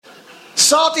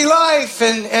Salty Life,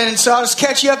 and so I'll just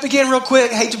catch you up again real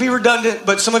quick. I hate to be redundant,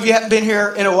 but some of you haven't been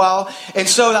here in a while. And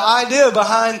so the idea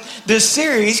behind this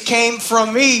series came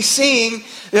from me seeing,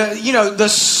 the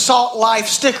Salt Life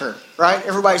sticker, right?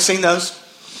 Everybody's seen those.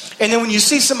 And then when you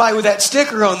see somebody with that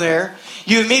sticker on there,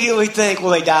 you immediately think,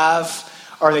 well, they dive,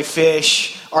 or they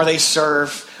fish, or they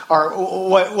surf, or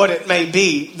what it may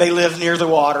be. They live near the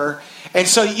water. And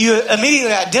so you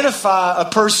immediately identify a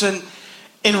person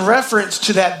in reference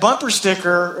to that bumper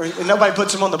sticker. Nobody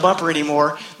puts them on the bumper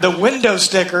anymore. The window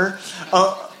sticker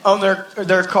on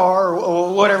their car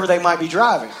or whatever they might be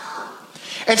driving.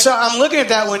 And so I'm looking at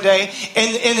that one day,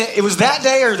 and it was that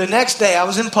day or the next day I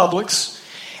was in Publix.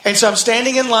 And so I'm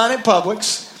standing in line at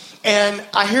Publix, and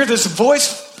I hear this voice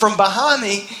from behind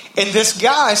me, and this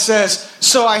guy says,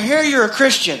 "So I hear you're a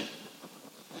Christian."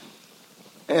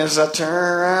 As I turn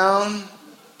around,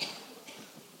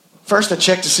 first I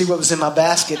checked to see what was in my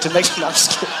basket to make sure. I'm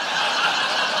just kidding.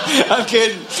 I'm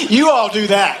kidding. You all do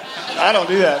that. I don't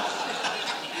do that.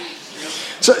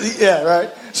 So, yeah, right.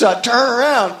 So I turn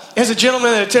around. There's a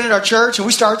gentleman that attended our church, and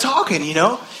we started talking,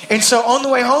 And so on the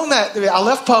way home, I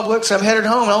left Publix. I'm headed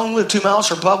home. I only live 2 miles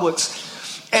from Publix.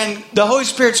 And the Holy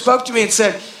Spirit spoke to me and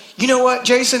said, "You know what,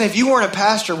 Jason, if you weren't a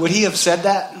pastor, would he have said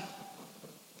that?"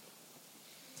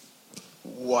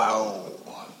 Wow.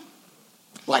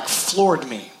 Like floored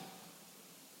me.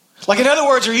 Like, in other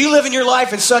words, are you living your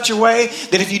life in such a way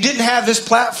that if you didn't have this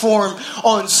platform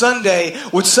on Sunday,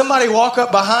 would somebody walk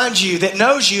up behind you that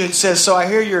knows you and says, "So I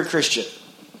hear you're a Christian"?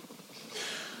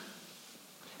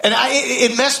 And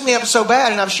it messed me up so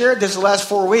bad, and I've shared this the last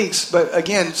 4 weeks, but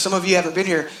again, some of you haven't been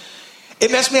here.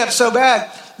 It messed me up so bad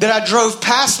that I drove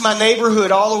past my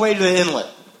neighborhood all the way to the inlet.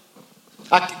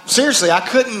 I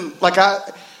couldn't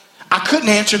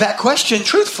answer that question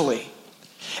truthfully.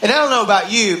 And I don't know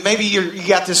about you. Maybe you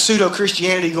got this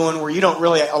pseudo-Christianity going where you don't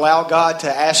really allow God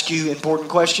to ask you important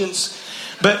questions.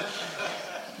 But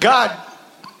God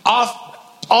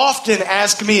often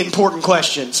asks me important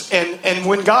questions. And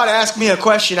when God asks me a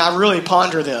question, I really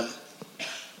ponder them.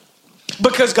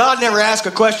 Because God never asked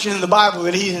a question in the Bible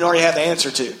that he didn't already have the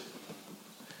answer to.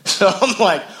 So I'm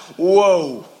like,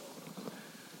 whoa.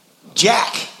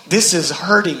 Jack, this is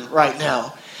hurting right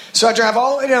now. So I drive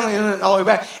all the way down and all the way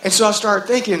back. And so I started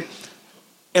thinking,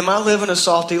 am I living a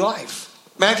salty life?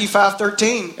 Matthew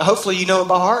 5:13. Hopefully you know it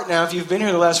by heart now. If you've been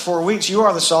here the last 4 weeks, you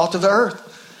are the salt of the earth.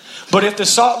 But if the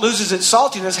salt loses its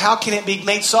saltiness, how can it be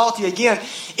made salty again?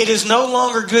 It is no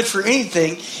longer good for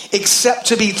anything except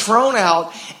to be thrown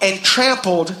out and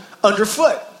trampled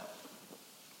underfoot.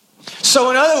 So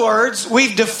in other words,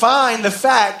 we've defined the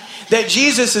fact that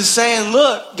Jesus is saying,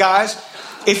 look, guys,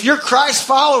 if you're Christ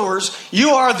followers,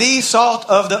 you are the salt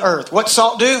of the earth. What's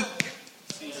salt do?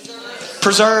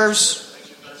 Preserves,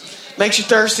 makes you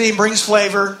thirsty, brings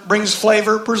flavor,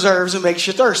 preserves, and makes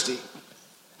you thirsty.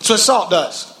 That's what salt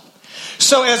does.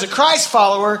 So as a Christ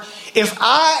follower, if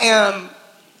I am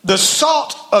the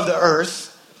salt of the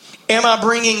earth, am I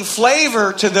bringing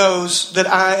flavor to those that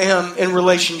I am in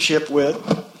relationship with?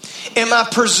 Am I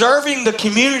preserving the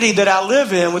community that I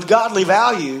live in with godly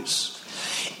values?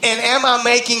 And am I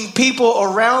making people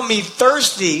around me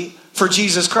thirsty for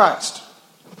Jesus Christ?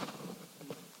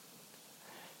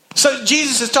 So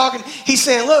Jesus is talking, he's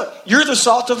saying, look, you're the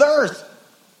salt of the earth.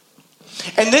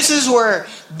 And this is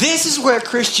where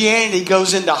Christianity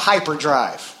goes into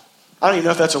hyperdrive. I don't even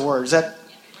know if that's a word. Is that?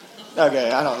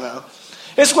 Okay, I don't know.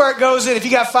 It's where it goes in. If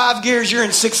you got 5 gears, you're in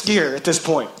 6th gear at this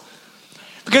point.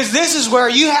 Because this is where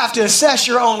you have to assess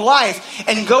your own life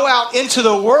and go out into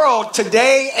the world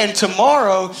today and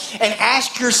tomorrow and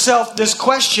ask yourself this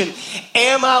question: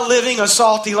 am I living a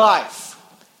salty life?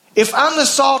 If I'm the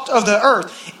salt of the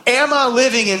earth, am I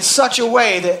living in such a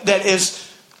way that is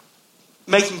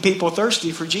making people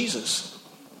thirsty for Jesus?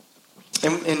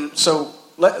 And so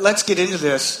let's get into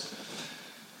this.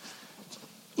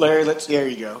 Larry, there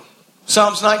you go.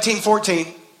 Psalms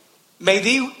 19:14. May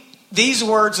these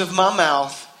words of my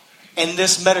mouth and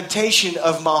this meditation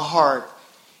of my heart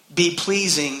be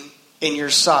pleasing in your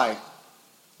sight,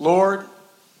 Lord,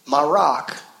 my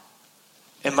rock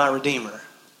and my redeemer.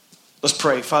 Let's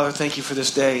pray. Father, thank you for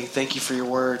this day. Thank you for your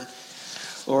word.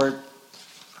 Lord,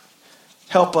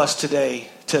 help us today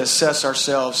to assess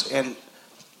ourselves and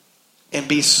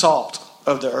be salt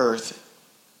of the earth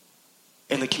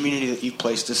in the community that you've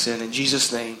placed us in. In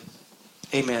Jesus' name,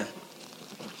 amen.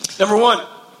 Number 1.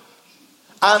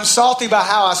 I'm salty by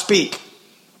how I speak.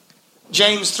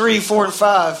 James 3:4 and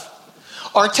 5.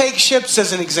 Or take ships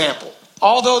as an example.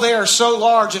 Although they are so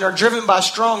large and are driven by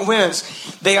strong winds,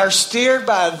 they are steered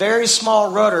by a very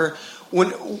small rudder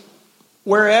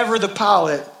wherever the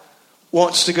pilot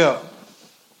wants to go.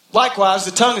 Likewise,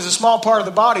 the tongue is a small part of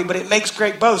the body, but it makes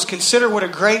great boasts. Consider what a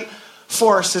great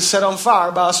forest is set on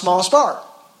fire by a small spark.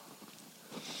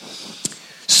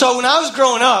 So when I was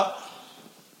growing up,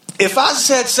 if I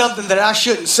said something that I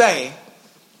shouldn't say,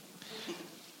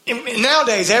 and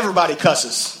nowadays everybody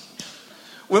cusses.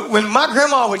 When my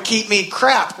grandma would keep me,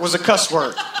 crap was a cuss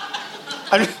word.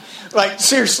 I mean, like,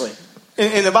 seriously.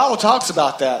 And the Bible talks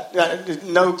about that.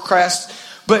 No crass.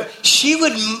 But she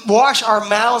would wash our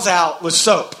mouths out with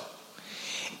soap.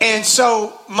 And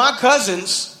so my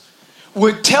cousins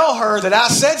would tell her that I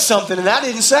said something and I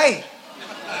didn't say.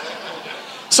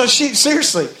 So she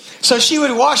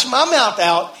would wash my mouth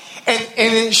out,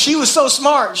 and she was so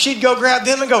smart, she'd go grab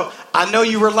them and go, I know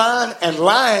you were lying, and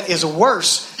lying is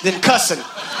worse than cussing.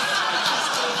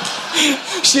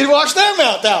 She'd wash their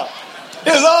mouth out.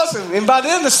 It was awesome. And by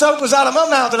then the soap was out of my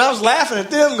mouth and I was laughing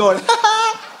at them going, ha ha.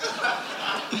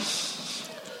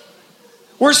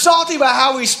 We're salty about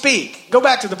how we speak. Go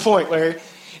back to the point, Larry.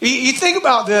 You think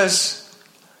about this.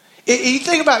 You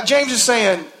think about James is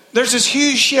saying, there's this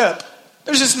huge ship.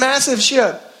 There's this massive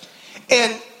ship.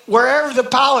 And wherever the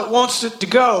pilot wants it to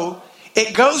go,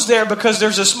 it goes there because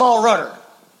there's a small rudder.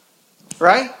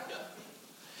 Right?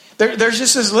 There's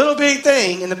just this little bitty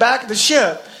thing in the back of the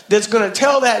ship that's going to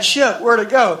tell that ship where to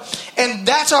go. And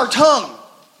that's our tongue.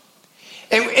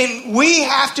 And we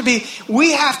have to be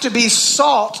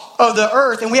salt of the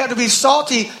earth, and we have to be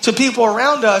salty to people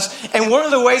around us. And one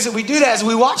of the ways that we do that is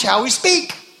we watch how we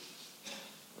speak.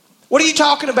 What are you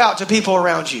talking about to people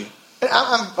around you?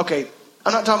 I'm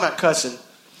not talking about cussing.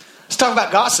 Let's talk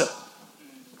about gossip.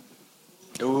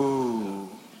 Ooh.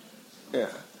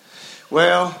 Yeah.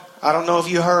 Well, I don't know if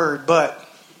you heard, but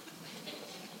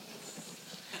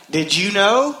did you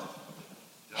know?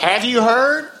 Have you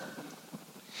heard?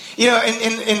 You know,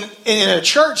 in a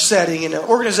church setting, in an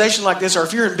organization like this, or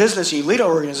if you're in business and you lead an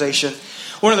organization,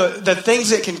 one of the things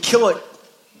that can kill it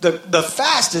the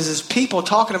fastest is people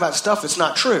talking about stuff that's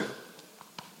not true.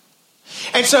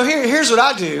 And so here's what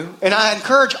I do, and I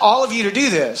encourage all of you to do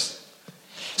this.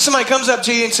 Somebody comes up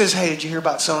to you and says, hey, did you hear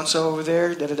about so-and-so over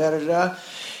there? Da-da-da-da-da.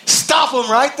 Stop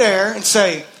them right there and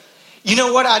say, you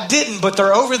know what, I didn't, but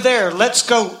they're over there. Let's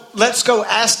go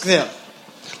ask them.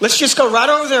 Let's just go right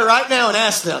over there right now and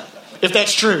ask them if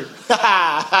that's true.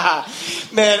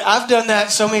 Man, I've done that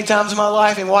so many times in my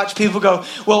life and watched people go,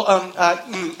 well, and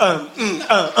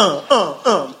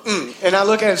I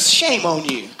look at it, shame on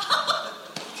you.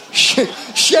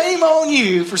 Shame on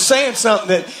you for saying something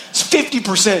that's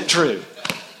 50% true.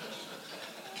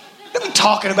 I'm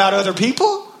talking about other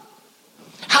people.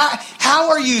 How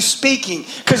are you speaking?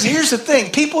 Because here's the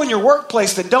thing. People in your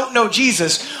workplace that don't know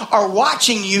Jesus are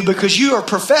watching you because you are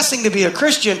professing to be a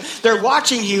Christian. They're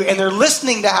watching you and they're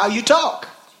listening to how you talk.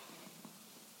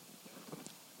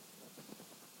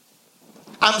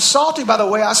 I'm salty by the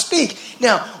way I speak.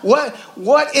 Now,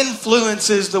 what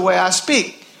influences the way I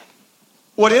speak?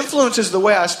 What influences the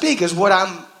way I speak is what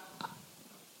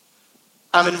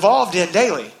I'm involved in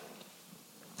daily.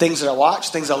 Things that I watch,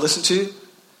 things I listen to.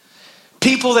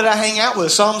 People that I hang out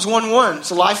with. Psalms 1:1. It's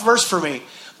a life verse for me.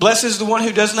 Blessed is the one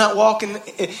who does not walk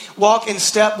in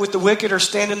step with the wicked or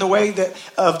stand in the way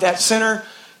of that sinner.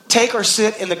 Take or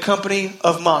sit in the company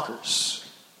of mockers.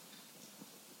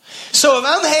 So if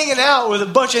I'm hanging out with a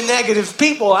bunch of negative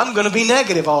people, I'm going to be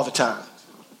negative all the time.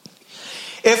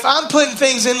 If I'm putting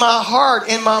things in my heart,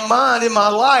 in my mind, in my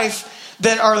life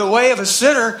that are the way of a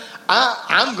sinner,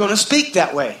 I'm going to speak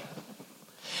that way.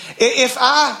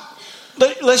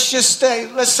 Let's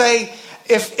say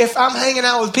if I'm hanging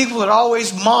out with people that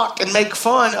always mock and make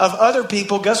fun of other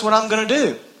people, guess what I'm going to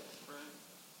do?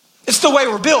 It's the way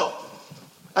we're built.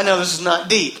 I know this is not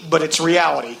deep, but it's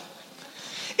reality.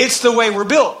 It's the way we're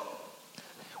built.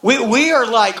 We're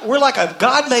like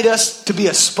God made us to be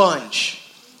a sponge.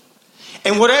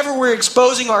 And whatever we're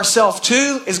exposing ourselves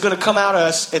to is going to come out of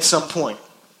us at some point.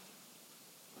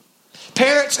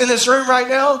 Parents in this room right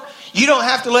now, you don't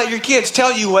have to let your kids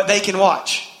tell you what they can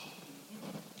watch.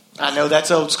 I know that's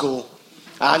old school.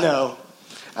 I know.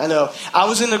 I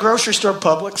was in the grocery store,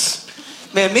 Publix.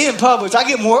 Man, me and Publix, I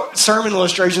get more sermon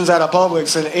illustrations out of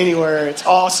Publix than anywhere. It's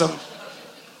awesome.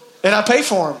 And I pay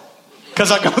for them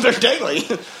because I go there daily.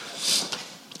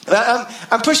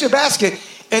 I'm pushing a basket,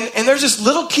 and there's this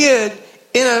little kid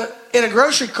in a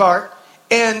grocery cart,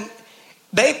 and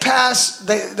they pass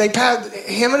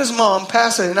him and his mom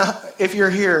pass it. And if you're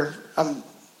here, I'm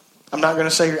not going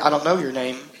to say I don't know your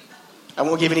name. I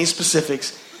won't give any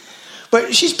specifics.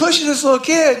 But she's pushing this little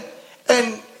kid,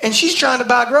 and she's trying to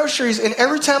buy groceries. And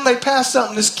every time they pass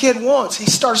something this kid wants, he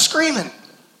starts screaming.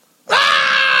 Ah!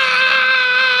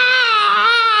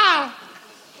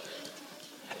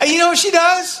 And you know what she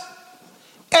does?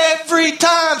 Every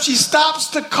time she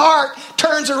stops the cart,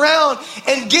 turns around,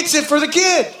 and gets it for the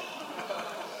kid.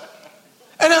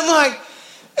 And I'm like,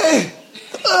 hey,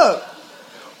 look,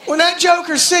 when that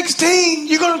joker's 16,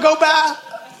 you're going to go by,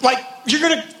 like, you're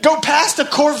going to go past a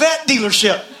Corvette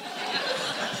dealership.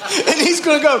 And he's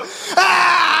going to go,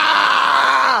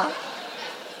 ah!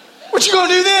 What you going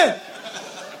to do then?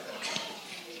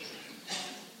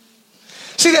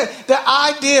 See, the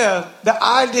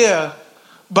idea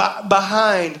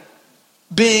behind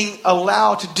being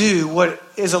allowed to do what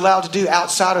is allowed to do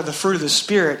outside of the fruit of the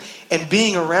Spirit and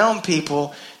being around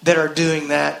people that are doing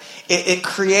that, it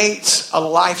creates a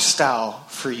lifestyle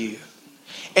for you.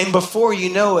 And before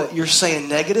you know it, you're saying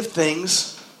negative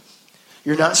things.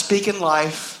 You're not speaking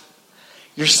life.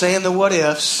 You're saying the what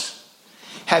ifs.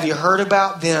 Have you heard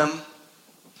about them?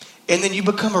 And then you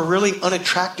become a really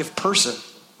unattractive person.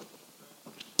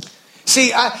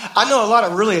 See, I know a lot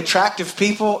of really attractive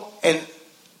people, and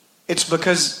it's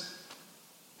because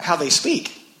how they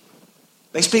speak.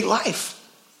 They speak life.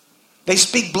 They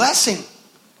speak blessing.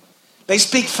 They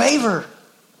speak favor.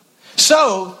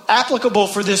 So, applicable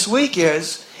for this week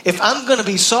is, if I'm going to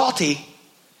be salty,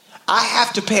 I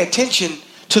have to pay attention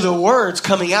to the words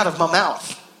coming out of my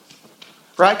mouth.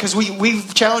 Right? Because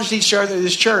we've challenged each other in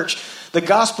this church. The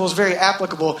gospel is very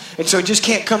applicable. And so you just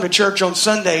can't come to church on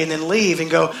Sunday and then leave and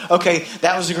go, okay,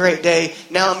 that was a great day.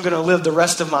 Now I'm going to live the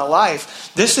rest of my life.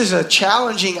 This is a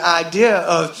challenging idea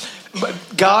of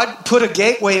God put a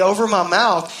gateway over my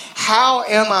mouth. How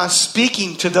am I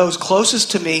speaking to those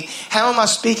closest to me? How am I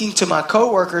speaking to my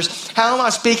coworkers? How am I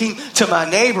speaking to my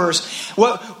neighbors?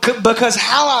 Because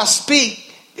how I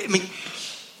speak, I mean,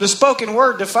 the spoken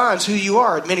word defines who you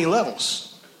are at many levels.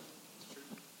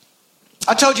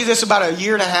 I told you this about a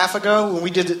year and a half ago when we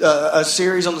did a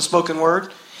series on the spoken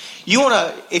word.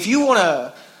 If you want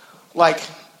to, like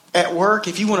at work,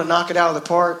 if you want to knock it out of the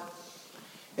park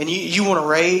and you want to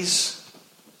raise,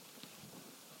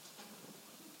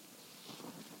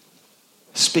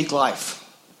 speak life.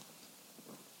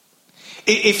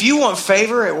 If you want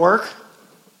favor at work,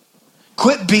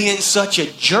 quit being such a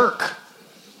jerk.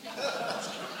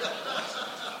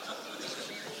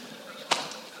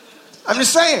 I'm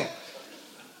just saying.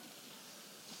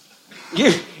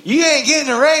 You ain't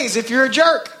getting a raise if you're a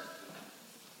jerk.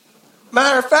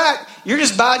 Matter of fact, you're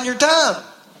just biding your time.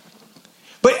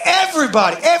 But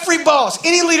everybody, every boss,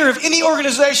 any leader of any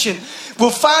organization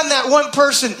will find that one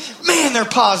person, man, they're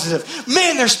positive.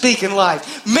 Man, they're speaking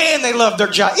life. Man, they love their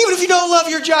job. Even if you don't love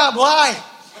your job, lie.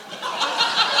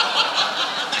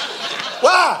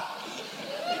 Why?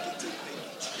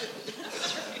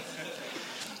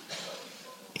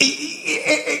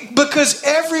 Because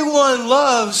everyone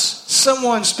loves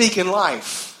someone speaking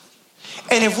life.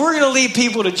 And if we're going to lead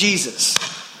people to Jesus,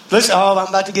 listen, I'm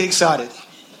about to get excited.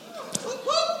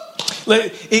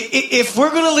 If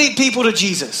we're going to lead people to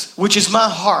Jesus, which is my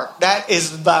heart, that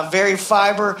is my very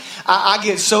fiber. I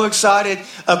get so excited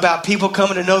about people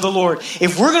coming to know the Lord.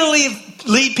 If we're going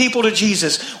to lead people to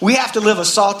Jesus, we have to live a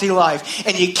salty life.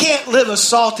 And you can't live a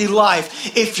salty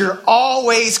life if you're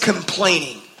always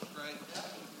complaining.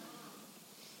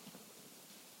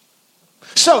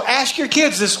 So ask your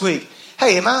kids this week,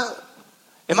 hey, am I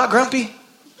grumpy?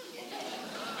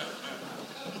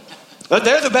 But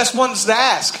they're the best ones to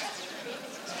ask.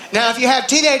 Now, if you have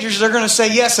teenagers, they're going to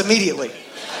say yes immediately.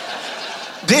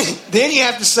 Then you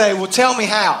have to say, well, tell me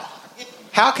how.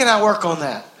 How can I work on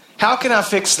that? How can I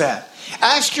fix that?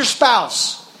 Ask your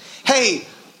spouse, hey,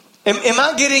 am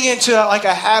I getting into like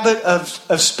a habit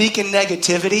of speaking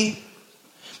negativity?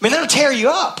 I mean, that'll tear you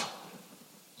up.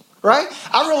 Right?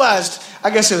 I realized,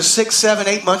 I guess it was 6, 7,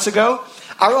 8 months ago,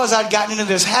 I realized I'd gotten into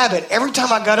this habit. Every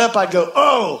time I got up, I'd go,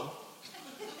 oh.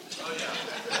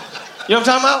 You know what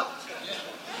I'm talking about?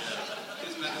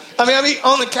 I'd be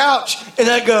on the couch, and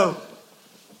I'd go,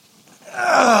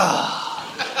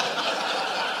 oh.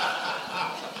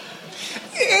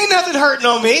 Ain't nothing hurting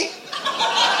on me.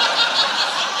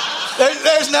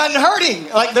 There's nothing hurting.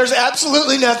 Like, there's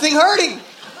absolutely nothing hurting.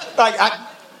 Like,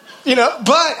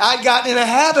 but I'd gotten in a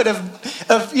habit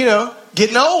of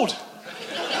getting old.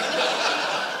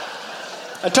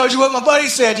 I told you what my buddy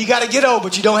said. You got to get old,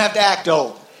 but you don't have to act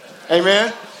old.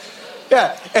 Amen?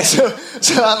 Yeah. And so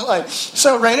I'm like,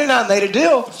 so Raina and I made a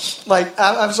deal. Like,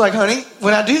 I was like, honey,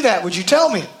 when I do that, would you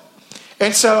tell me?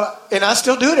 And I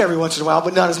still do it every once in a while,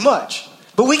 but not as much.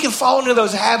 But we can fall into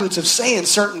those habits of saying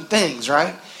certain things,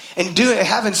 right? And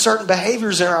having certain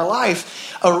behaviors in our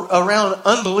life around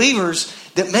unbelievers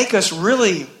that make us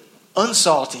really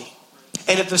unsalty.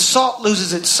 And if the salt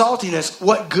loses its saltiness,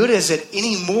 what good is it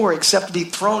anymore except to be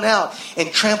thrown out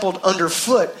and trampled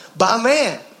underfoot by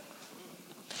man?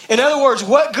 In other words,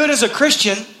 what good is a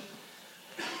Christian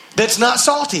that's not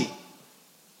salty?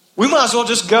 We might as well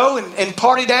just go and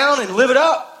party down and live it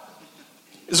up,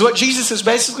 is what Jesus is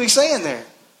basically saying there.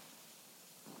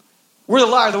 We're the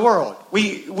light of the world.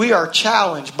 We are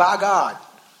challenged by God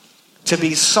to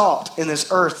be salt in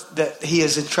this earth that he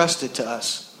has entrusted to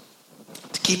us,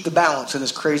 to keep the balance in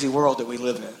this crazy world that we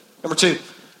live in. Number 2,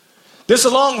 this is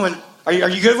a long one. Are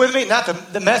you good with me? Not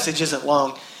the message isn't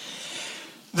long.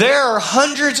 There are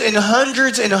hundreds and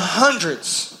hundreds and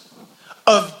hundreds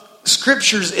of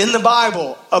scriptures in the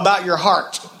Bible about your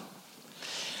heart.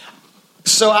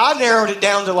 So I narrowed it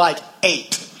down to like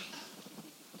 8.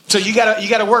 So you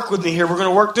gotta work with me here. We're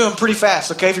gonna work through them pretty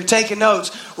fast, okay? If you're taking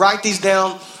notes, write these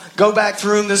down. Go back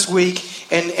through them this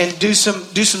week and do some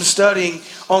studying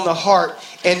on the heart,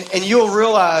 and you'll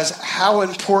realize how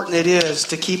important it is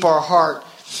to keep our heart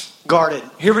guarded.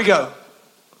 Here we go.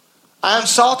 I am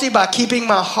salty by keeping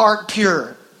my heart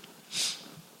pure.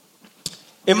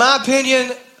 In my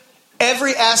opinion,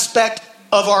 every aspect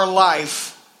of our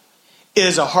life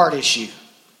is a heart issue.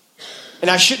 And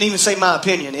I shouldn't even say my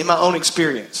opinion, in my own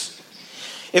experience.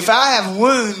 If I have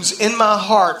wounds in my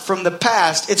heart from the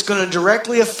past, it's going to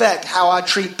directly affect how I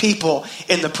treat people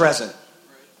in the present.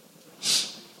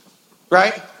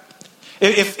 Right?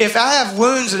 If I have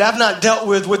wounds that I've not dealt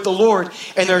with the Lord,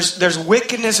 and there's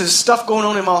wickedness and stuff going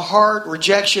on in my heart,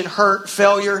 rejection, hurt,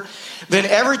 failure, then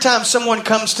every time someone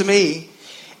comes to me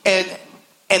and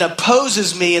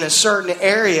opposes me in a certain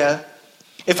area,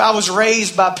 if I was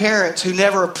raised by parents who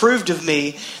never approved of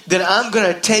me, then I'm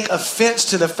going to take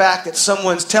offense to the fact that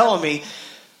someone's telling me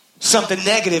something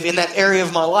negative in that area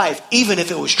of my life, even if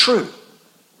it was true.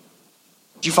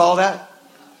 Do you follow that?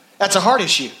 That's a heart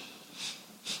issue.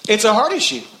 It's a heart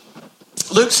issue.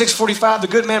 Luke 6:45, the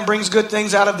good man brings good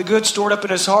things out of the good stored up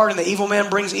in his heart, and the evil man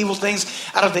brings evil things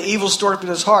out of the evil stored up in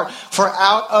his heart. For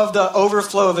out of the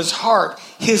overflow of his heart,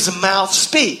 his mouth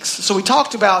speaks. So we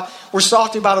talked about we're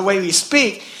salty by the way we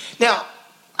speak. Now,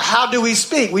 how do we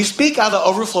speak? We speak out of the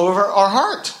overflow of our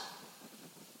heart.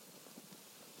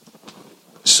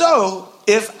 So,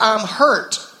 if I'm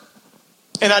hurt,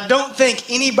 and I don't think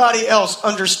anybody else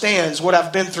understands what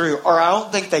I've been through, or I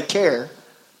don't think they care,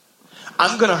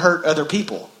 I'm going to hurt other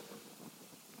people.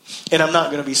 And I'm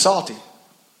not going to be salty.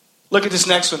 Look at this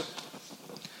next one.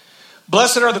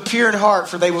 Blessed are the pure in heart,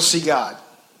 for they will see God.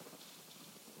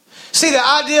 See, the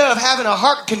idea of having a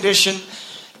heart condition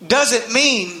doesn't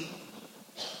mean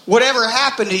whatever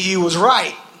happened to you was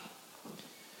right.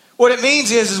 What it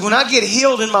means is when I get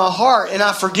healed in my heart and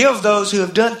I forgive those who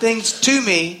have done things to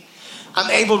me, I'm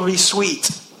able to be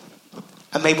sweet.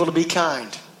 I'm able to be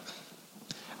kind.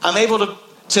 I'm able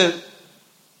to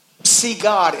see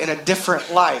God in a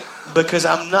different light because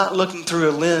I'm not looking through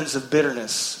a lens of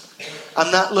bitterness.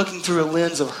 I'm not looking through a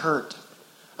lens of hurt.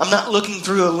 I'm not looking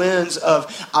through a lens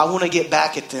of I want to get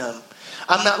back at them.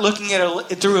 I'm not looking at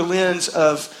through a lens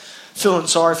of feeling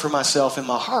sorry for myself in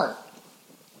my heart.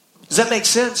 Does that make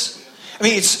sense? I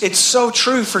mean, it's so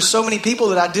true for so many people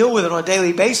that I deal with on a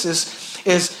daily basis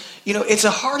is, it's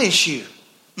a heart issue.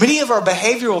 Many of our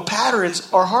behavioral patterns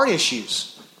are heart issues.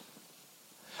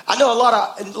 I know a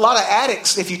lot of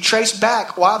addicts, if you trace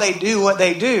back why they do what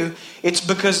they do, it's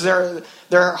because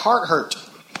their heart hurt.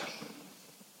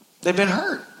 They've been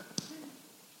hurt.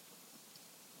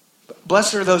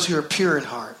 Blessed are those who are pure in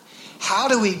heart. How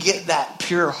do we get that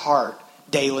pure heart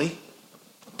daily?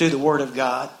 Through the Word of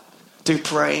God, through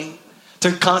praying,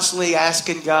 through constantly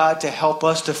asking God to help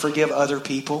us to forgive other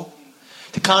people,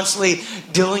 to constantly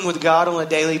dealing with God on a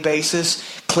daily basis,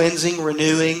 cleansing,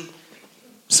 renewing,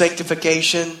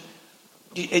 sanctification.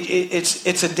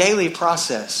 It's a daily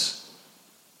process.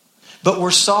 But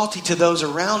we're salty to those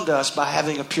around us by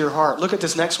having a pure heart. Look at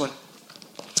this next one.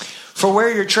 For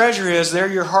where your treasure is, there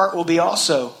your heart will be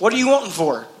also. What are you wanting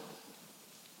for?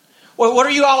 Well, what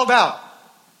are you all about?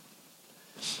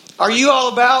 Are you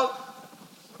all about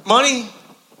money?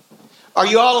 Are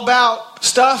you all about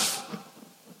stuff?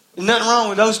 There's nothing wrong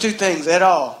with those two things at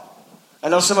all. I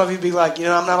know some of you be like,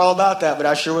 I'm not all about that, but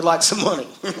I sure would like some money.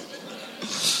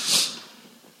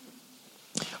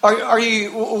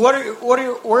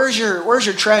 Where's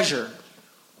your treasure?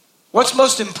 What's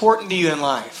most important to you in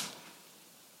life?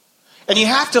 And you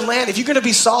have to land, if you're going to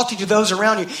be salty to those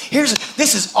around you,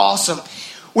 this is awesome.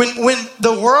 When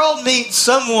the world meets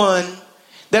someone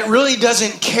that really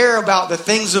doesn't care about the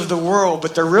things of the world,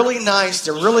 but they're really nice,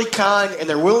 they're really kind, and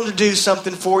they're willing to do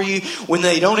something for you when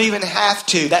they don't even have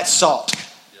to, that's salt.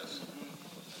 Yes.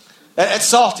 That's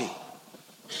salty.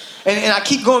 And I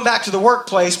keep going back to the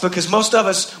workplace because most of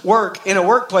us work in a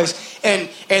workplace. And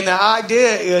the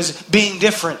idea is being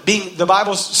different. The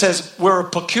Bible says we're a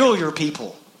peculiar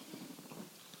people.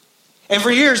 And for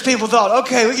years, people thought,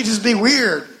 okay, we can just be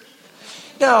weird.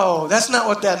 No, that's not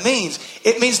what that means.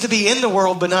 It means to be in the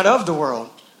world, but not of the world.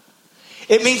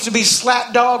 It means to be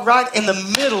slap dog right in the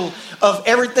middle of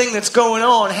everything that's going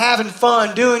on, having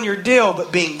fun, doing your deal,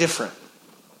 but being different.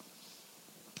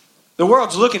 The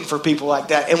world's looking for people like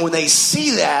that. And when they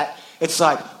see that, it's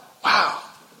like, wow,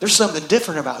 there's something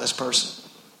different about this person.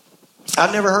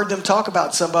 I've never heard them talk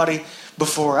about somebody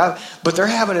before, but they're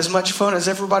having as much fun as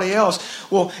everybody else.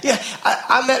 Well, yeah,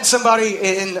 I met somebody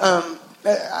in,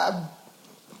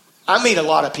 I meet a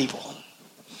lot of people,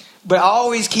 but I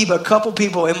always keep a couple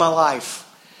people in my life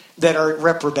that are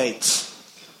reprobates.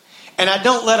 And I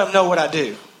don't let them know what I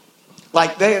do.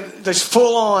 Like they're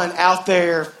full on out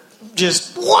there,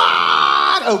 just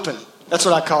wide open. That's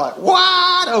what I call it.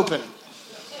 Wide open.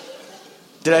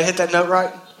 Did I hit that note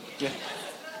right? Yeah.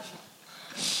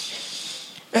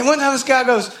 And one time this guy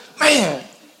goes, man,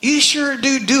 you sure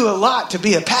do a lot to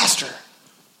be a pastor.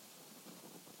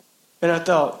 And I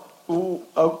thought, oh,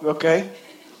 okay.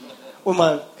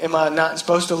 Well, am I not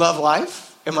supposed to love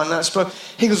life? Am I not supposed?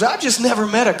 He goes, I've just never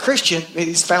met a Christian.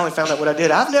 He's finally found out what I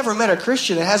did. I've never met a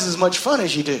Christian that has as much fun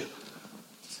as you do.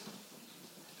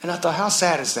 And I thought, how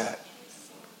sad is that?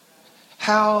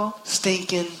 How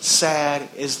stinking sad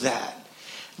is that?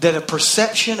 That a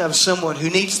perception of someone who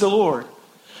needs the Lord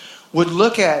would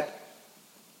look at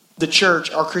the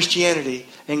church or Christianity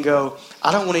and go,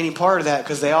 I don't want any part of that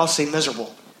because they all seem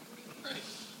miserable.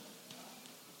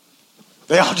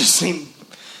 They all just seem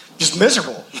just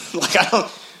miserable. Like I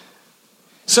don't.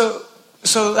 So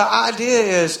the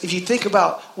idea is, if you think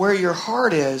about where your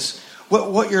heart is,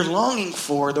 what you're longing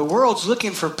for, the world's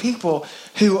looking for people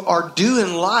who are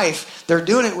doing life. They're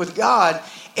doing it with God,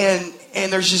 and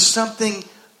there's just something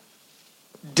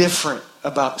different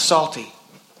about salty.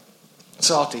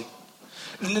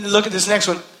 And then look at this next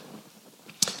one.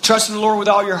 Trust in the Lord with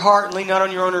all your heart and lean not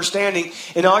on your own understanding.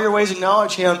 In all your ways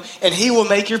acknowledge Him, and He will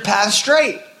make your path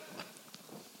straight.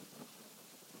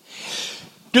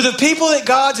 Do the people that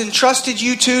God's entrusted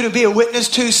you to be a witness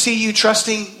to see you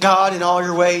trusting God in all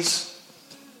your ways?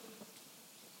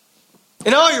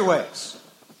 In all your ways.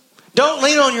 Don't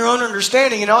lean on your own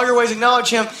understanding. In all your ways acknowledge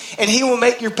Him, and He will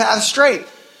make your path straight.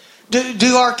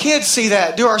 Do our kids see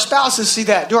that? Do our spouses see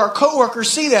that? Do our coworkers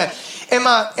see that? Am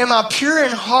I pure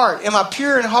in heart? Am I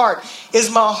pure in heart? Is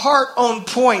my heart on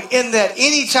point in that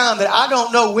any time that I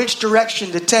don't know which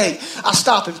direction to take, I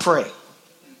stop and pray?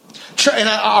 And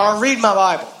I'll read my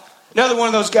Bible. Another one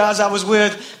of those guys I was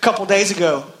with a couple days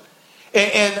ago.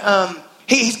 And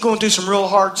he's going through some real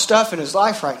hard stuff in his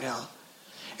life right now.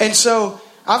 And so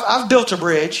I've built a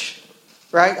bridge,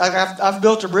 right? I've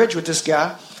built a bridge with this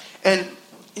guy. And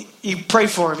you pray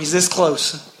for him. He's this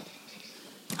close.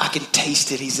 I can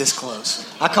taste it. He's this close.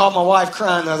 I called my wife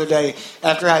crying the other day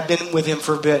after I'd been with him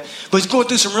for a bit. But he's going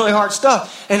through some really hard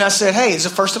stuff. And I said, hey, it's the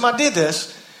first time I did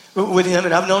this with him.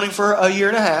 And I've known him for a year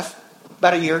and a half.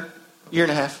 About a year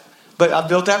and a half. But I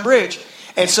built that bridge.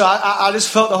 And so I just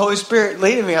felt the Holy Spirit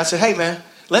leading me. I said, hey, man,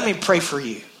 let me pray for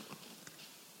you.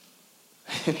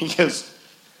 And he goes,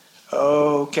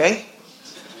 okay.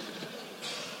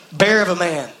 Bear of a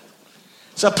man.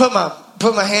 So I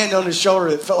put my hand on his shoulder.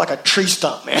 It felt like a tree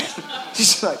stump, man.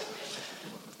 He's like,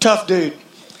 tough dude.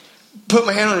 Put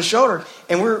my hand on his shoulder,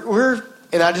 and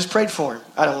and I just prayed for him.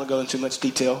 I don't want to go into too much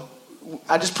detail.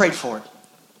 I just prayed for him.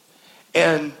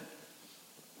 And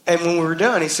when we were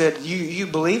done, he said, you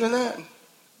believe in that?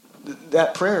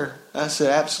 That prayer? I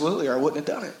said, absolutely, or I wouldn't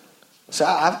have done it. So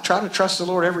I've tried to trust the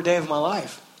Lord every day of my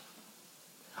life.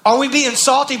 Are we being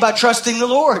salty by trusting the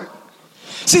Lord?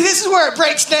 See, this is where it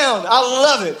breaks down. I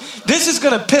love it. This is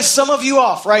going to piss some of you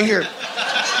off right here.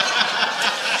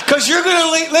 Because you're going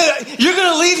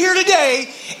to leave here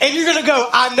today and you're going to go,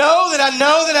 I know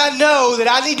that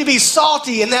I need to be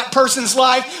salty in that person's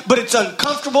life, but it's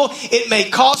uncomfortable. It may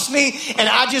cost me, and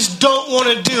I just don't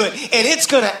want to do it. And it's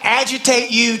going to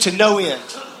agitate you to no end.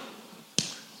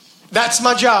 That's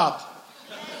my job.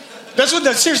 That's what,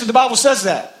 seriously, the Bible says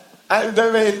that.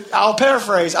 I'll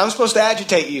paraphrase. I'm supposed to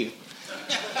agitate you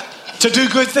to do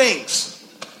good things.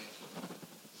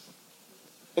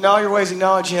 In all your ways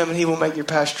acknowledge Him, and He will make your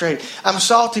path straight. I'm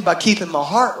salty by keeping my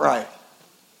heart right.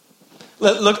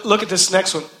 Look at this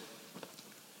next one.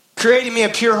 Create in me a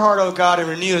pure heart, O God, and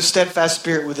renew a steadfast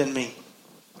spirit within me.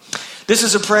 This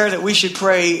is a prayer that we should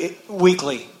pray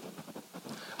weekly.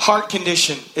 Heart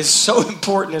condition is so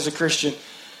important as a Christian.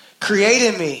 Create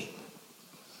in me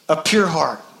a pure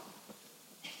heart.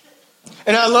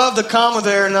 And I love the comma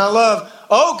there, and I love,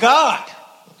 oh God.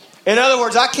 In other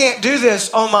words, I can't do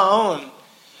this on my own.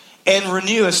 And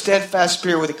renew a steadfast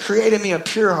spirit with it. Create in me a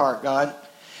pure heart, God.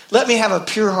 Let me have a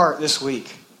pure heart this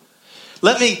week.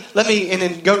 Let me, and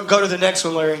then go to the next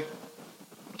one, Larry.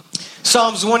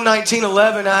 Psalms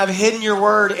 119:11, I have hidden your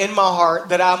word in my heart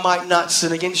that I might not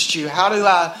sin against you. How do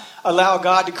I allow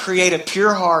God to create a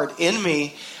pure heart in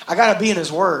me? I got to be in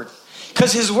his word.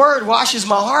 Because his word washes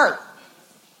my heart.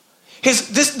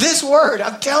 This word,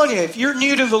 I'm telling you, if you're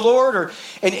new to the Lord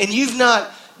and you've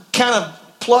not kind of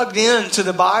plugged into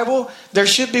the Bible,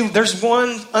 there's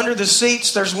one under the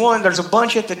seats, there's a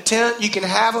bunch at the tent. You can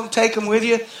have them, take them with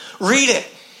you. Read it.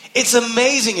 It's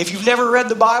amazing. If you've never read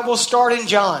the Bible, start in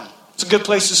John. It's a good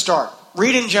place to start.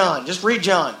 Read in John. Just read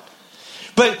John.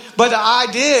 But the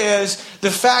idea is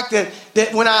the fact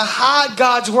that when I hide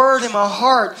God's word in my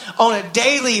heart on a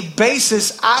daily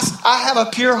basis, I have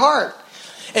a pure heart.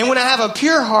 And when I have a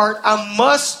pure heart, I'm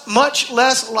much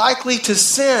less likely to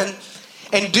sin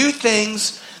and do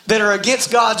things that are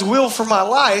against God's will for my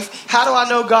life. How do I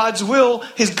know God's will,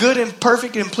 his good and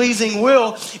perfect and pleasing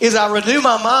will, is I renew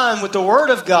my mind with the word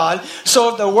of God.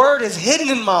 So if the word is hidden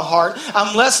in my heart,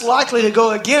 I'm less likely to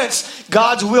go against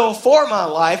God's will for my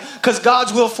life, because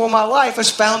God's will for my life is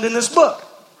found in this book.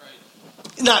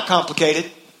 Right. Not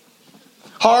complicated.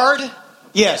 Hard?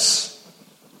 Yes.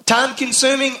 Time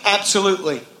consuming?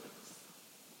 Absolutely.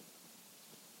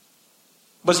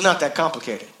 But it's not that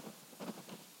complicated.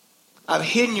 I've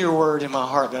hidden your word in my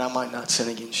heart that I might not sin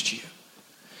against you.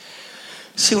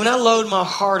 See, when I load my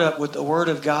heart up with the word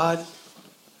of God,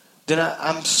 then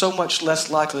I'm so much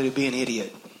less likely to be an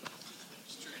idiot.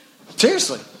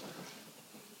 Seriously.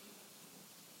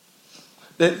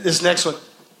 This next one.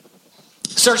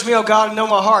 Search me, O God, and know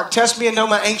my heart. Test me and know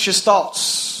my anxious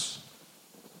thoughts.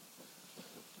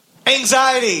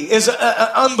 Anxiety is an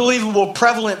unbelievable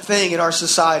prevalent thing in our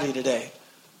society today.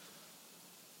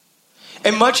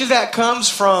 And much of that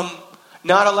comes from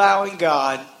not allowing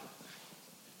God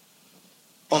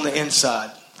on the inside.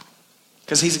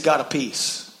 Because he's a God of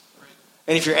peace.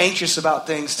 And if you're anxious about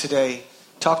things today,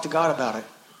 talk to God about it.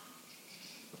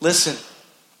 Listen.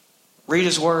 Read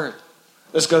his word.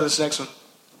 Let's go to this next one.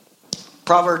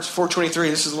 Proverbs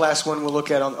 4:23. This is the last one we'll look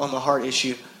at on the heart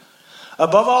issue.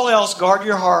 Above all else, guard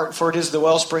your heart, for it is the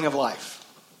wellspring of life.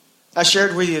 I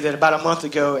shared with you that about a month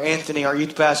ago, Anthony, our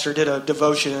youth pastor, did a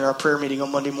devotion in our prayer meeting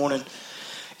on Monday morning.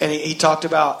 And he talked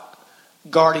about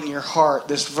guarding your heart,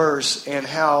 this verse, and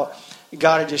how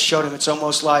God had just showed him it's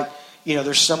almost like,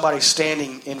 there's somebody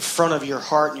standing in front of your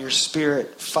heart and your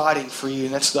spirit fighting for you,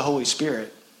 and that's the Holy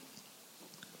Spirit.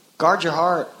 Guard your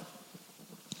heart.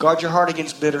 Guard your heart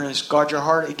against bitterness. Guard your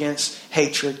heart against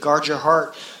hatred. Guard your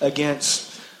heart against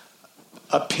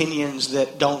opinions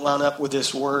that don't line up with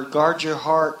this word. Guard your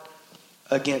heart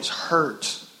against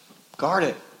hurt. Guard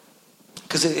it.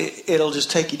 Because it'll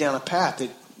just take you down a path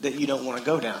that you don't want to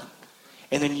go down.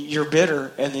 And then you're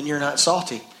bitter, and then you're not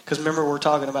salty. Because remember, we're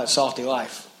talking about salty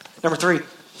life. Number 3.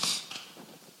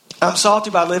 I'm salty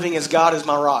by living as God is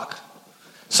my rock.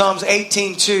 Psalms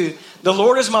 18:2. The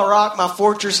Lord is my rock, my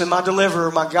fortress, and my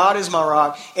deliverer. My God is my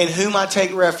rock, in whom I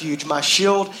take refuge, my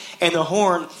shield and the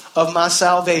horn of my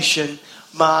salvation,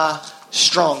 my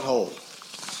stronghold.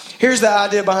 Here's the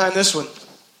idea behind this one.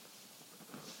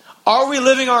 Are we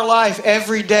living our life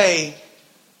every day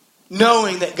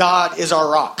knowing that God is our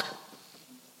rock?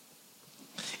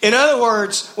 In other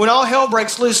words, when all hell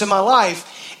breaks loose in my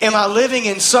life, am I living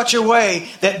in such a way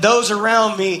that those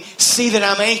around me see that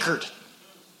I'm anchored?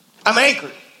 I'm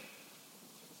anchored.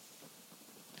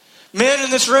 Men in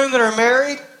this room that are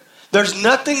married, there's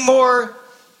nothing more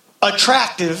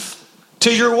attractive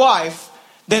to your wife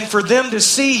than for them to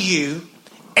see you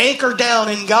anchored down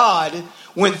in God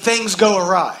when things go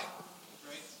awry.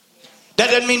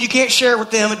 That doesn't mean you can't share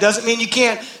with them. It doesn't mean you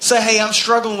can't say, hey, I'm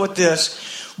struggling with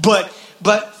this. But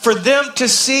for them to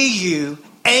see you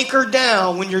anchored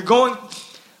down when you're going,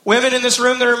 women in this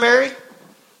room that are married,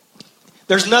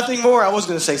 there's nothing more, I was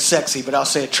going to say sexy, but I'll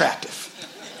say attractive.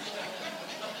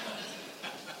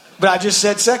 But I just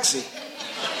said sexy.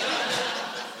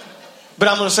 But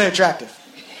I'm going to say attractive.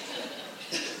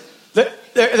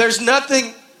 There's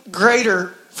nothing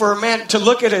greater for a man to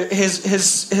look at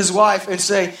his wife and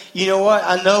say, you know what?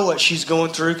 I know what she's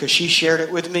going through because she shared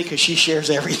it with me, because she shares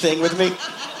everything with me.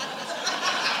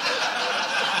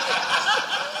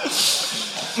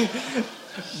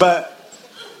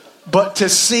 But to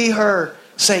see her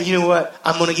say, you know what?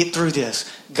 I'm going to get through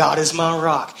this. God is my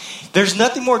rock. There's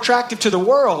nothing more attractive to the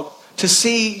world to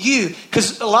see you.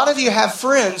 Because a lot of you have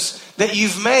friends that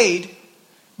you've made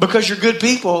because you're good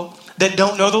people that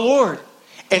don't know the Lord.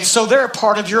 And so they're a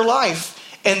part of your life.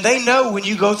 And they know when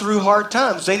you go through hard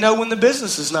times. They know when the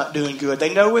business is not doing good.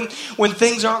 They know when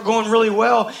things aren't going really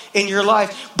well in your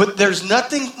life. But there's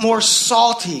nothing more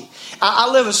salty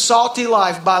I live a salty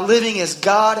life by living as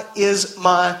God is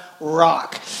my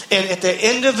rock. And at the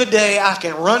end of the day, I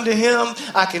can run to Him,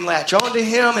 I can latch on to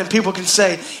Him, and people can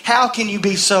say, how can you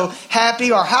be so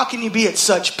happy, or how can you be at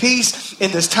such peace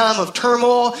in this time of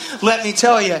turmoil? Let me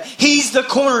tell you, He's the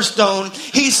cornerstone.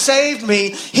 He saved me.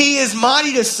 He is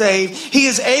mighty to save. He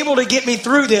is able to get me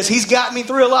through this. He's got me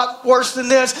through a lot worse than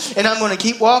this, and I'm going to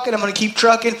keep walking, I'm going to keep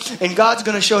trucking, and God's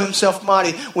going to show Himself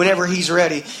mighty whenever He's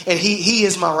ready. And He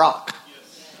is my rock.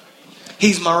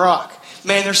 He's my rock.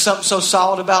 Man, there's something so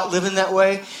solid about living that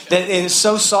way, that it is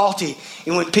so salty.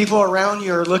 And when people around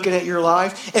you are looking at your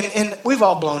life, and we've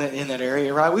all blown it in that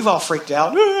area, right? We've all freaked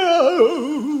out.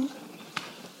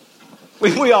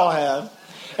 We all have.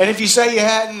 And if you say you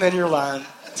hadn't, then you're lying.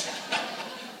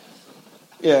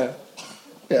 Yeah.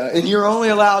 Yeah. And you're only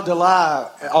allowed to lie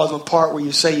on the part where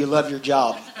you say you love your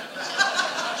job.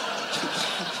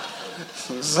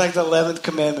 It's like the 11th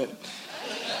commandment.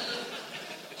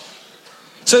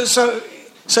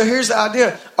 So here's the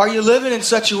idea. Are you living in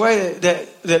such a way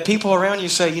that people around you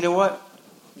say, you know what?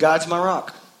 God's my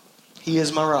rock. He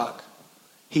is my rock.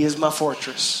 He is my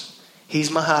fortress.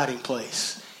 He's my hiding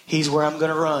place. He's where I'm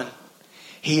going to run.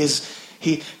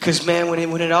 Because man,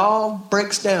 when it all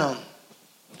breaks down,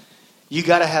 you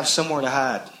got to have somewhere to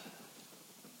hide.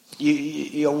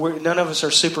 None of us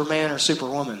are Superman or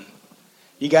Superwoman.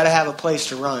 You got to have a place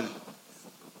to run.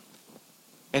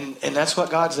 And that's what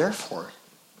God's there for.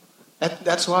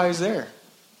 That's why He's there.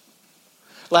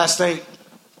 Last thing.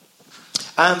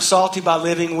 I am salty by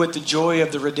living with the joy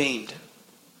of the redeemed.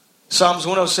 Psalms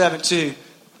 107:2.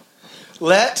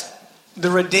 Let the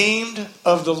redeemed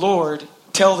of the Lord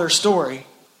tell their story.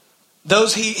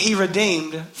 Those He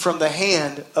redeemed from the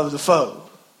hand of the foe.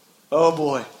 Oh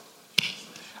boy.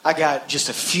 I got just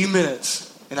a few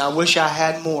minutes, and I wish I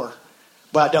had more,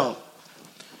 but I don't.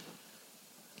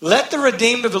 Let the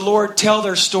redeemed of the Lord tell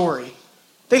their story.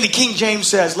 I think the King James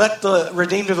says, let the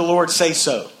redeemed of the Lord say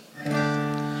so.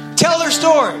 Tell their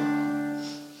story.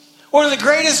 One of the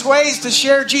greatest ways to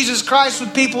share Jesus Christ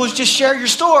with people is just share your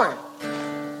story.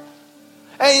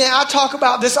 And I talk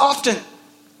about this often.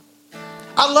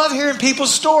 I love hearing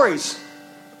people's stories.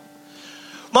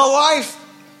 My wife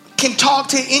can talk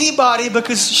to anybody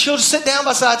because she'll just sit down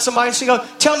beside somebody and she'll go,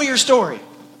 tell me your story.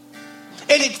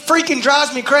 And it freaking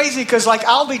drives me crazy because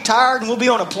I'll be tired and we'll be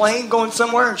on a plane going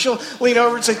somewhere and she'll lean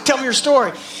over and say, tell me your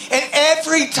story. And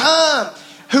every time,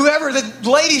 whoever the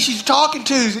lady she's talking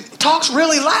to talks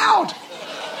really loud.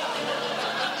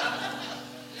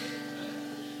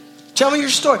 Tell me your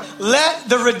story. Let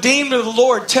the redeemed of the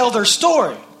Lord tell their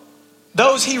story.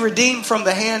 Those He redeemed from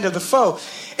the hand of the foe.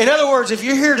 In other words, if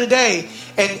you're here today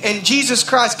and Jesus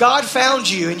Christ, God found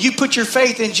you and you put your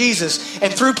faith in Jesus,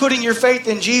 and through putting your faith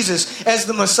in Jesus as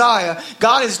the Messiah,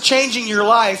 God is changing your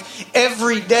life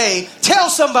every day. Tell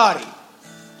somebody.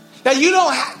 Now you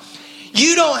don't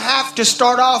have to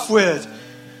start off with,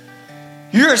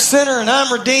 you're a sinner and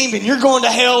I'm redeemed and you're going to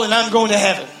hell and I'm going to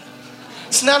heaven.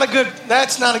 That's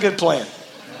not a good plan.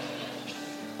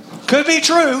 Could be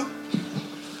true,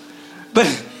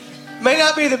 but may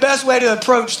not be the best way to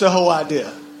approach the whole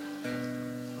idea.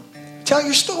 Tell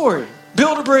your story.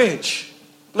 Build a bridge.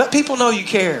 Let people know you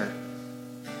care.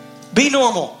 Be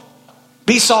normal.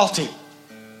 Be salty.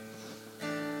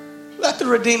 Let the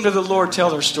redeemed of the Lord tell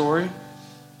their story.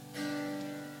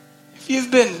 If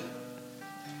you've been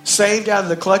saved out of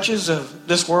the clutches of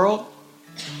this world,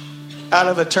 out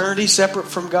of eternity separate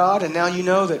from God, and now you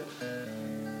know that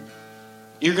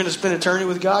you're going to spend eternity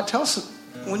with God, tell us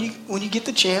when you get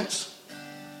the chance,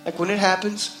 like when it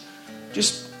happens,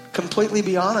 just completely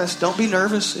be honest. Don't be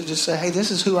nervous, and just say, hey,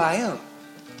 this is who I am.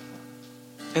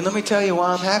 And let me tell you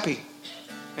why I'm happy.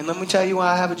 And let me tell you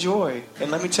why I have a joy.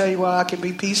 And let me tell you why I can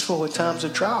be peaceful in times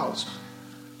of trials.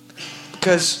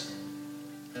 Because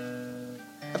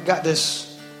I've got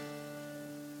this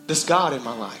God in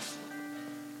my life.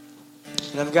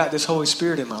 And I've got this Holy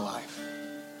Spirit in my life.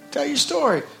 Tell your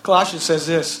story. Colossians says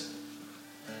this.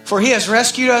 For He has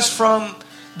rescued us from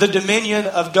the dominion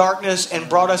of darkness and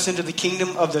brought us into the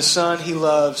kingdom of the Son He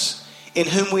loves, in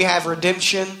whom we have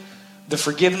redemption, the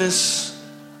forgiveness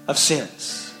of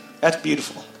sins. That's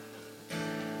beautiful.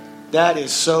 That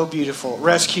is so beautiful.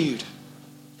 Rescued.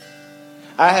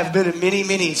 I have been in many,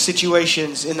 many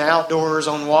situations in the outdoors,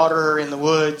 on water, in the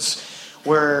woods,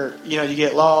 where you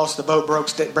get lost, the boat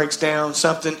breaks down,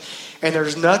 something, and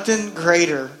there's nothing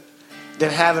greater than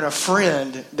having a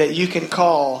friend that you can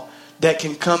call that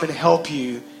can come and help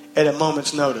you at a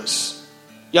moment's notice.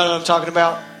 Y'all know what I'm talking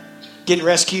about? Getting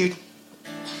rescued.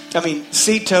 I mean,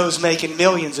 Seed Toe's making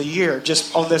millions a year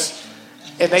just on this,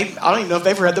 and I don't even know if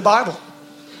they've read the Bible.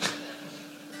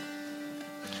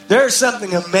 There's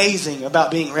something amazing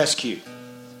about being rescued.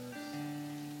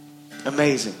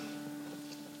 Amazing.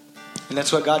 And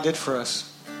that's what God did for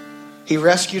us. He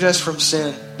rescued us from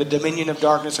sin, the dominion of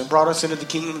darkness, and brought us into the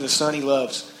kingdom of the Son He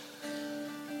loves,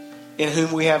 in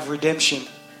whom we have redemption,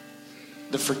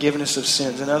 the forgiveness of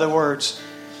sins. In other words,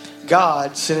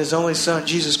 God sent His only Son,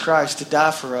 Jesus Christ, to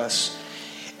die for us.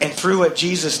 And through what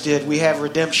Jesus did, we have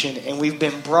redemption. And we've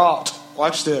been brought,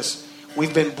 watch this,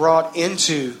 we've been brought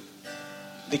into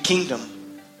the kingdom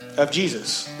of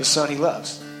Jesus, the Son He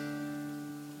loves.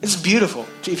 It's beautiful.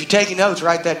 If you're taking notes,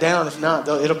 write that down. If not,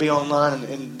 it'll be online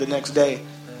in the next day.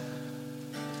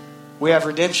 We have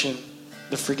redemption,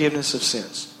 the forgiveness of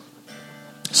sins.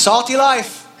 Salty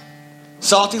life.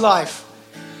 Salty life.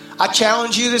 I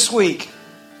challenge you this week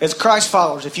as Christ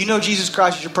followers, if you know Jesus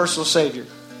Christ as your personal Savior,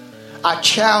 I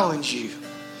challenge you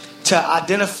to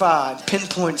identify and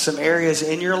pinpoint some areas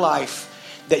in your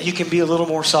life that you can be a little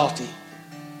more salty.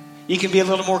 You can be a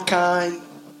little more kind,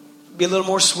 be a little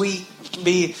more sweet. You can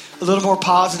be a little more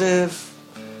positive.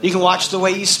 You can watch the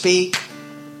way you speak.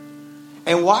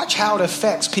 And watch how it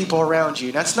affects people around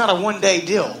you. That's not a one-day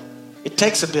deal. It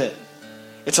takes a bit.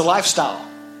 It's a lifestyle.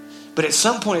 But at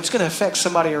some point, it's going to affect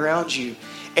somebody around you.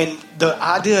 And the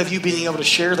idea of you being able to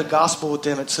share the gospel with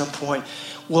them at some point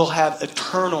will have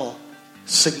eternal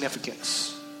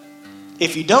significance.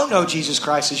 If you don't know Jesus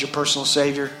Christ as your personal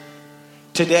Savior,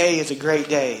 today is a great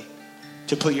day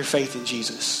to put your faith in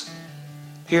Jesus.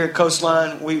 Here at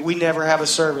Coastline, we never have a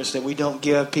service that we don't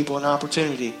give people an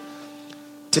opportunity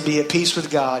to be at peace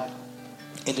with God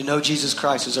and to know Jesus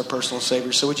Christ as our personal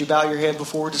Savior. So would you bow your head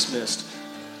before we're dismissed?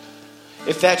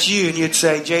 If that's you and you'd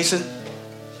say, Jason,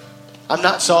 I'm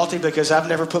not salty because I've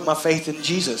never put my faith in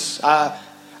Jesus. I'm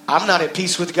not at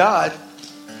peace with God.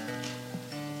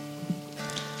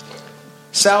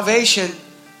 Salvation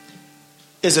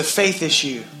is a faith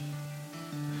issue.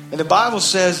 And the Bible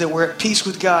says that we're at peace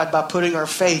with God by putting our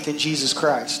faith in Jesus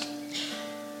Christ.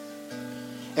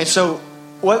 And so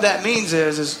what that means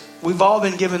is we've all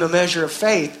been given a measure of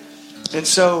faith. And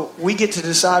so we get to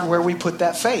decide where we put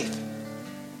that faith.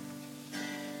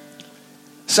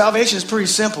 Salvation is pretty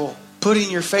simple.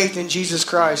 Putting your faith in Jesus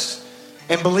Christ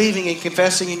and believing and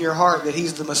confessing in your heart that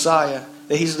He's the Messiah,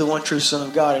 that He's the one true Son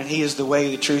of God, and He is the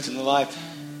way, the truth, and the life.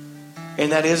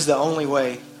 And that is the only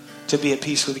way to be at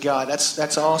peace with God.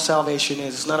 That's all salvation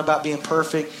is. It's not about being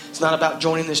perfect. It's not about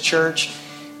joining this church.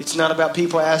 It's not about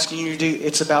people asking you to do.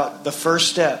 It's about the first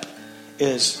step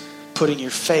is putting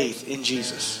your faith in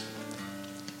Jesus.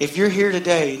 If you're here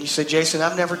today and you say, Jason,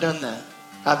 I've never done that.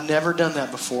 I've never done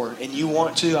that before. And you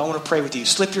want to, I want to pray with you.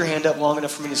 Slip your hand up long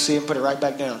enough for me to see it and put it right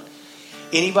back down.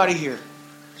 Anybody here?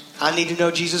 I need to know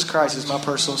Jesus Christ as my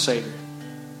personal Savior.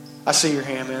 I see your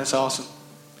hand, man. That's awesome.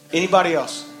 Anybody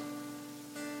else?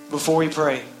 Before we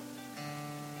pray,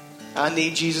 I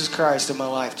need Jesus Christ in my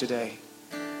life today.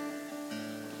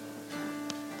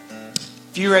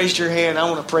 If you raised your hand, I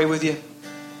want to pray with you.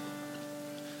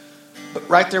 But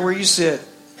right there where you sit,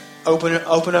 open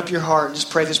up your heart and just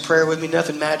pray this prayer with me.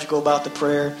 Nothing magical about the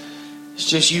prayer. It's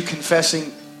just you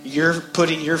confessing, you're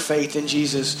putting your faith in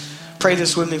Jesus. Pray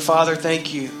this with me. Father,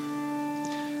 thank you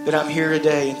that I'm here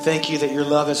today, and thank you that your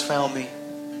love has found me.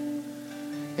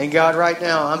 And God, right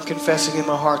now, I'm confessing in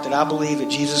my heart that I believe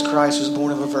that Jesus Christ was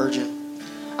born of a virgin.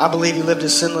 I believe He lived a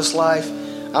sinless life.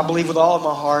 I believe with all of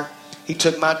my heart He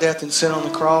took my death and sin on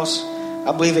the cross.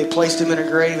 I believe they placed Him in a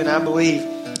grave, and I believe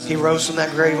He rose from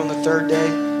that grave on the third day.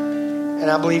 And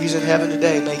I believe He's in heaven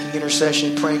today making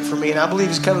intercession, praying for me. And I believe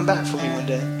He's coming back for me one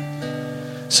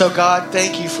day. So God,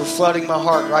 thank you for flooding my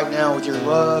heart right now with your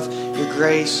love, your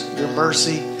grace, your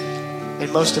mercy,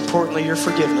 and most importantly, your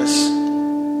forgiveness.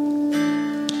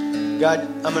 God,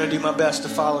 I'm going to do my best to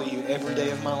follow you every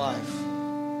day of my life.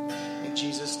 In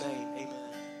Jesus' name, amen.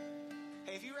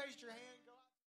 Hey, if you raised your hand...